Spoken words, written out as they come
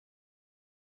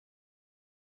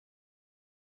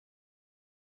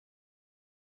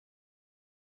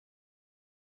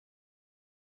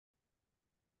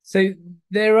So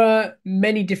there are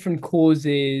many different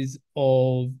causes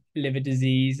of liver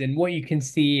disease, and what you can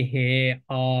see here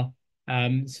are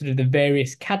sort of the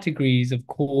various categories of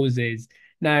causes.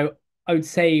 Now, I would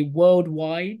say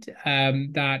worldwide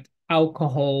that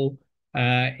alcohol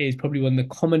is probably one of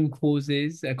the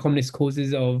commonest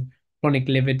causes of chronic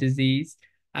liver disease.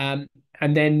 Um,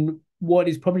 and then what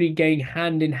is probably going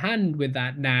hand in hand with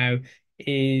that now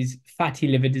is fatty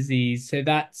liver disease. So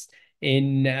that's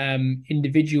in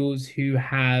individuals who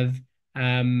have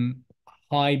um,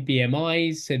 high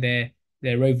BMIs, so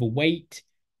they're overweight,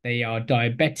 they are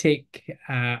diabetic,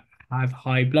 have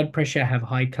high blood pressure, have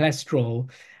high cholesterol.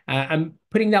 And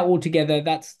putting that all together,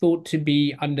 that's thought to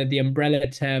be under the umbrella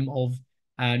term of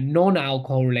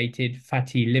non-alcohol related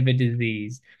fatty liver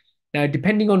disease. Now,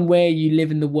 depending on where you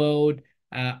live in the world,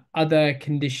 other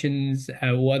conditions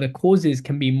or other causes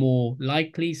can be more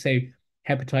likely. So,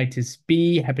 hepatitis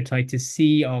B, hepatitis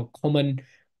C are common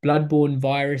bloodborne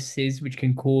viruses which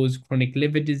can cause chronic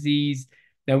liver disease.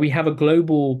 Now, we have a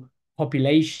global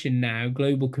population now,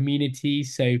 global community.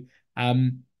 So,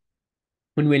 um,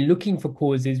 when we're looking for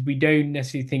causes, we don't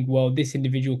necessarily think, well, this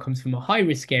individual comes from a high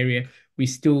risk area. We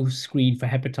still screen for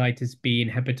hepatitis B and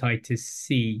hepatitis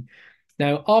C.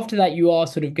 Now, after that, you are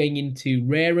sort of going into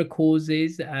rarer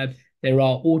causes. There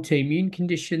are autoimmune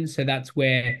conditions. So that's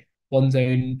where one's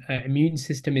own immune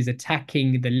system is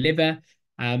attacking the liver.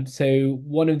 So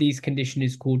one of these conditions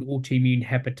is called autoimmune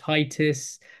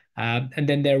hepatitis. And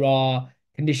then there are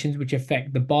conditions which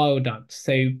affect the bile ducts.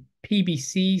 So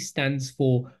PBC stands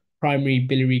for primary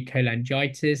biliary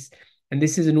cholangitis. And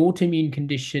this is an autoimmune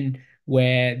condition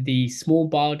where the small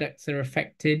bile ducts are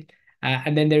affected.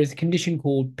 And then there is a condition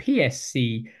called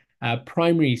PSC,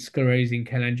 primary sclerosing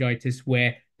cholangitis,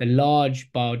 where the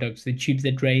large bile ducts, the tubes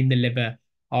that drain the liver,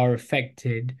 are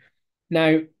affected.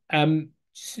 Now,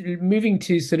 moving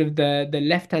to sort of the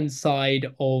left-hand side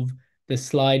of the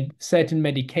slide, certain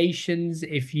medications,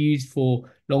 if used for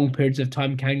long periods of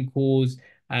time, can cause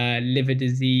liver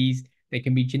disease. There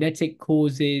can be genetic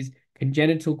causes,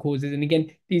 congenital causes, and again,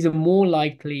 these are more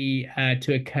likely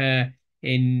to occur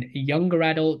in younger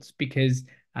adults because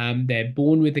they're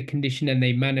born with the condition and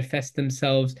they manifest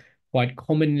themselves quite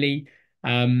commonly.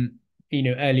 Um,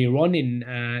 earlier on in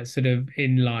sort of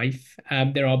in life.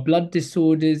 There are blood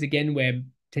disorders again where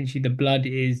potentially the blood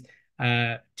is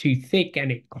too thick and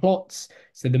it clots.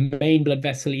 So the main blood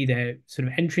vessel either sort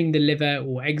of entering the liver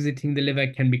or exiting the liver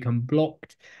can become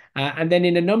blocked. And then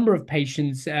in a number of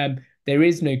patients, there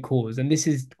is no cause, and this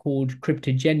is called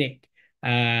cryptogenic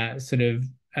sort of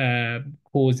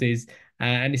causes.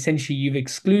 And essentially, you've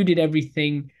excluded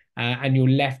everything, and you're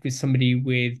left with somebody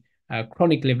with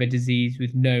chronic liver disease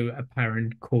with no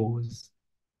apparent cause.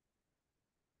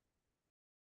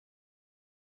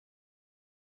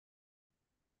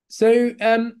 So,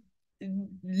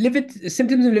 liver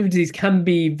symptoms of liver disease can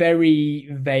be very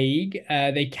vague.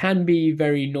 They can be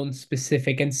very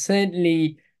non-specific, and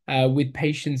certainly with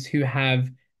patients who have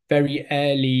very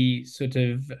early sort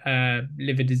of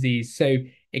liver disease. So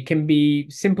it can be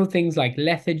simple things like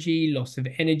lethargy, loss of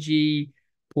energy,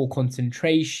 poor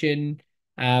concentration,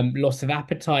 loss of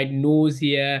appetite,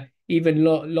 nausea, even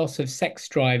loss of sex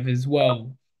drive as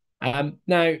well.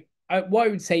 Now, what I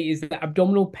would say is that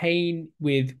abdominal pain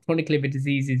with chronic liver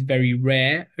disease is very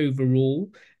rare overall.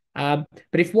 But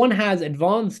if one has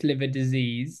advanced liver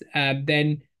disease,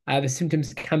 then the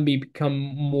symptoms can become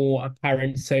more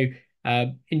apparent. So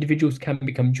individuals can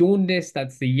become jaundiced.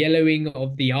 That's the yellowing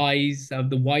of the eyes, of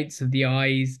the whites of the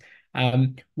eyes.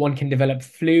 One can develop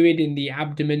fluid in the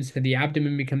abdomen, so the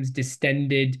abdomen becomes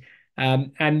distended.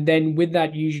 And then with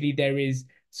that, usually there is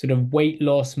sort of weight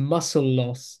loss, muscle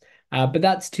loss. But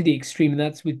that's to the extreme, and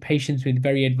that's with patients with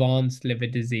very advanced liver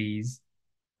disease.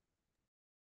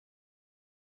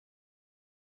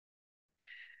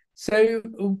 So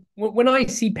when I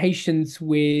see patients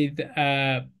with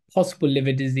possible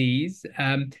liver disease,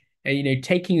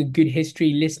 taking a good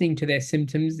history, listening to their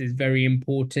symptoms is very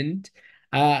important.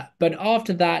 But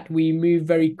after that, we move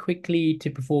very quickly to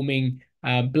performing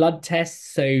blood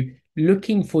tests. So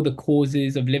looking for the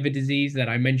causes of liver disease that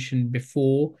I mentioned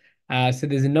before. So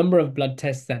there's a number of blood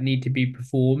tests that need to be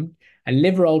performed. A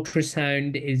liver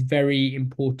ultrasound is very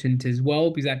important as well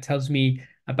because that tells me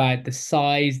about the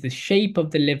size, the shape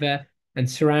of the liver, and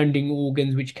surrounding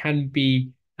organs, which can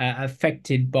be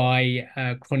affected by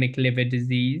chronic liver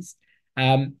disease.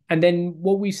 And then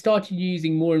what we started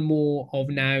using more and more of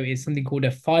now is something called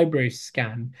a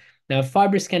fibroscan. Now, a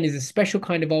fibroscan is a special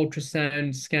kind of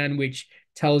ultrasound scan which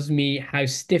tells me how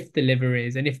stiff the liver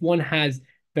is. And if one has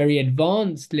very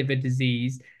advanced liver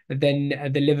disease,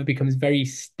 then the liver becomes very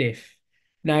stiff.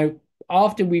 Now,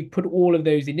 after we've put all of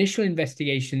those initial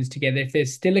investigations together, if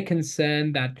there's still a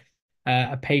concern that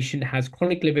a patient has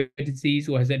chronic liver disease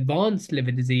or has advanced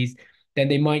liver disease, then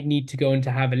they might need to go on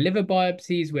to have a liver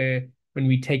biopsies where when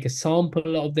we take a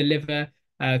sample of the liver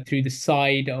through the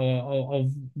side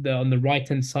of the on the right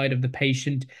hand side of the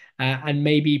patient and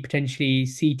maybe potentially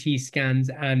CT scans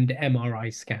and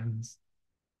MRI scans.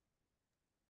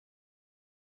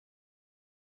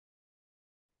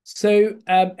 So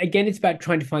again, it's about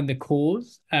trying to find the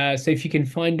cause. So if you can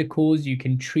find a cause, you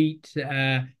can treat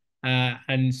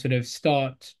and sort of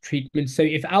start treatment. So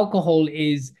if alcohol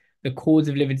is the cause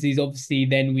of liver disease, obviously,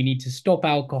 then we need to stop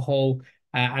alcohol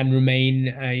and remain,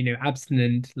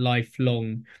 abstinent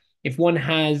lifelong. If one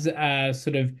has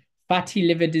sort of fatty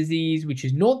liver disease, which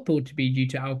is not thought to be due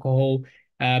to alcohol,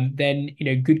 then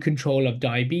good control of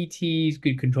diabetes,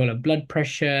 good control of blood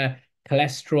pressure,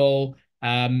 cholesterol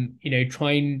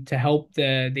trying to help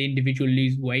the individual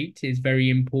lose weight is very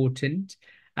important.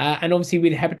 And obviously,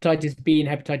 with hepatitis B and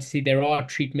hepatitis C, there are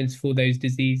treatments for those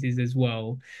diseases as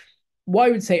well. What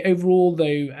I would say overall,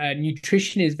 though,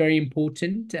 nutrition is very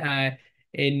important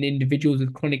in individuals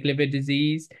with chronic liver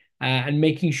disease, and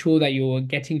making sure that you're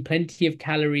getting plenty of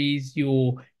calories,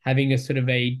 you're having a sort of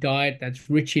a diet that's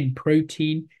rich in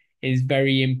protein is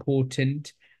very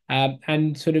important.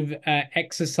 And sort of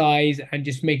exercise and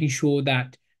just making sure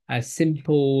that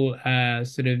simple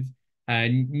sort of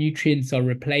nutrients are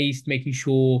replaced, making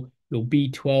sure your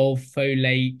B12,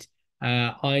 folate,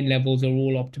 iron levels are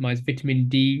all optimized. Vitamin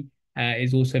D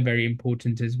is also very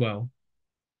important as well.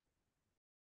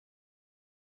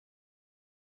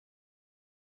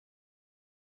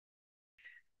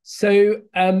 So,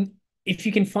 if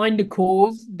you can find a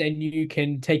cause, then you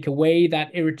can take away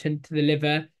that irritant to the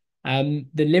liver.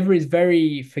 The liver is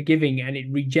very forgiving and it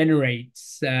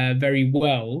regenerates very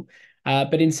well.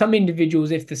 But in some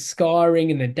individuals, if the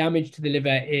scarring and the damage to the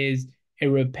liver is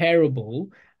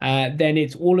irreparable, then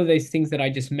it's all of those things that I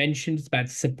just mentioned. It's about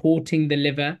supporting the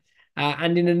liver.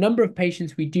 And in a number of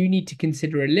patients, we do need to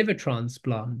consider a liver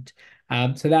transplant.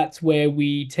 So that's where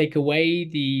we take away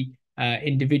the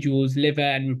individual's liver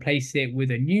and replace it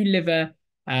with a new liver,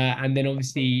 and then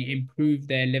obviously improve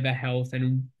their liver health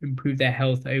and improve their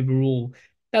health overall.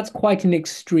 That's quite an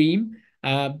extreme,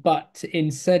 but in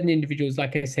certain individuals,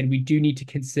 like I said, we do need to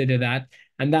consider that.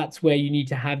 And that's where you need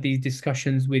to have these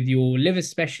discussions with your liver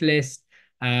specialist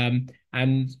and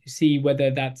see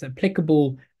whether that's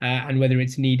applicable and whether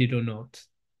it's needed or not.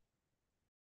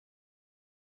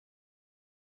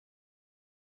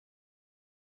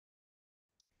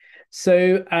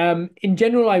 So, in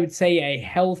general, I would say a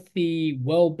healthy,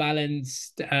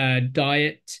 well-balanced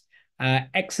diet.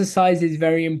 Exercise is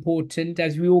very important.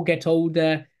 As we all get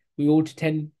older, we all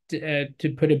tend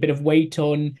to put a bit of weight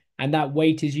on, and that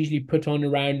weight is usually put on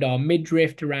around our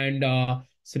midriff, around our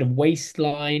sort of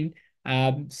waistline.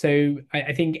 So,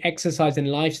 I think exercise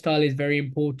and lifestyle is very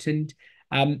important.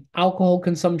 Alcohol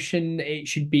consumption, it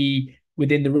should be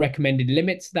within the recommended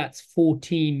limits. That's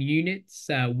 14 units,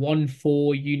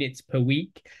 4 units per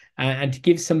week. And to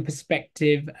give some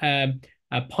perspective,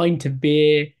 a pint of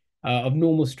beer, of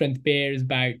normal strength beer, is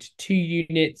about 2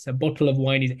 units. A bottle of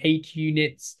wine is 8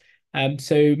 units.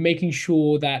 So making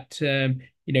sure that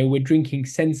we're drinking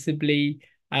sensibly.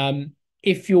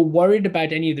 If you're worried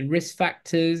about any of the risk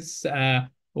factors,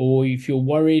 or if you're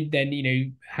worried,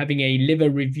 then having a liver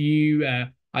review.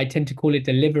 I tend to call it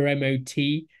a liver MOT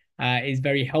is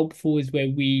very helpful, is where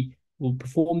we will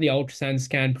perform the ultrasound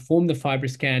scan, perform the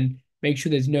FibroScan, make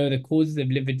sure there's no other causes of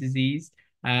liver disease,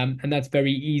 and that's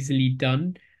very easily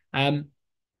done. Um,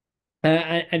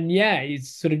 and yeah, it's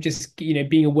sort of just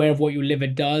being aware of what your liver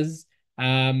does,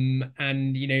 and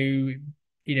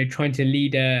trying to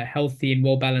lead a healthy and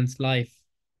well balanced life.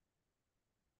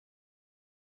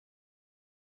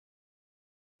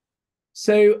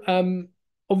 So,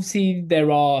 obviously,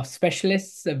 there are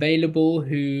specialists available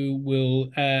who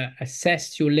will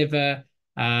assess your liver,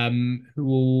 who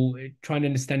will try and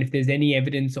understand if there's any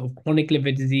evidence of chronic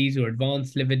liver disease or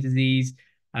advanced liver disease,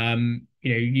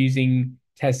 using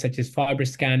tests such as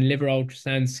FibroScan, liver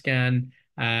ultrasound scan,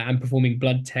 and performing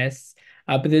blood tests.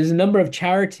 But there's a number of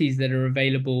charities that are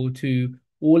available to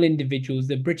all individuals.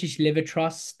 The British Liver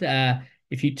Trust,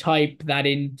 if you type that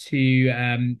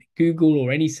into Google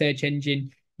or any search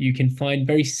engine, you can find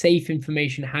very safe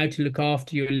information how to look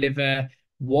after your liver,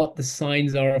 what the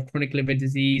signs are of chronic liver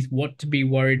disease, what to be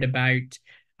worried about.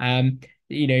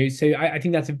 So I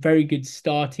think that's a very good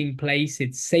starting place.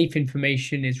 It's safe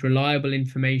information, it's reliable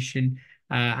information,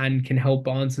 and can help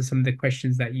answer some of the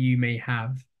questions that you may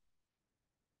have.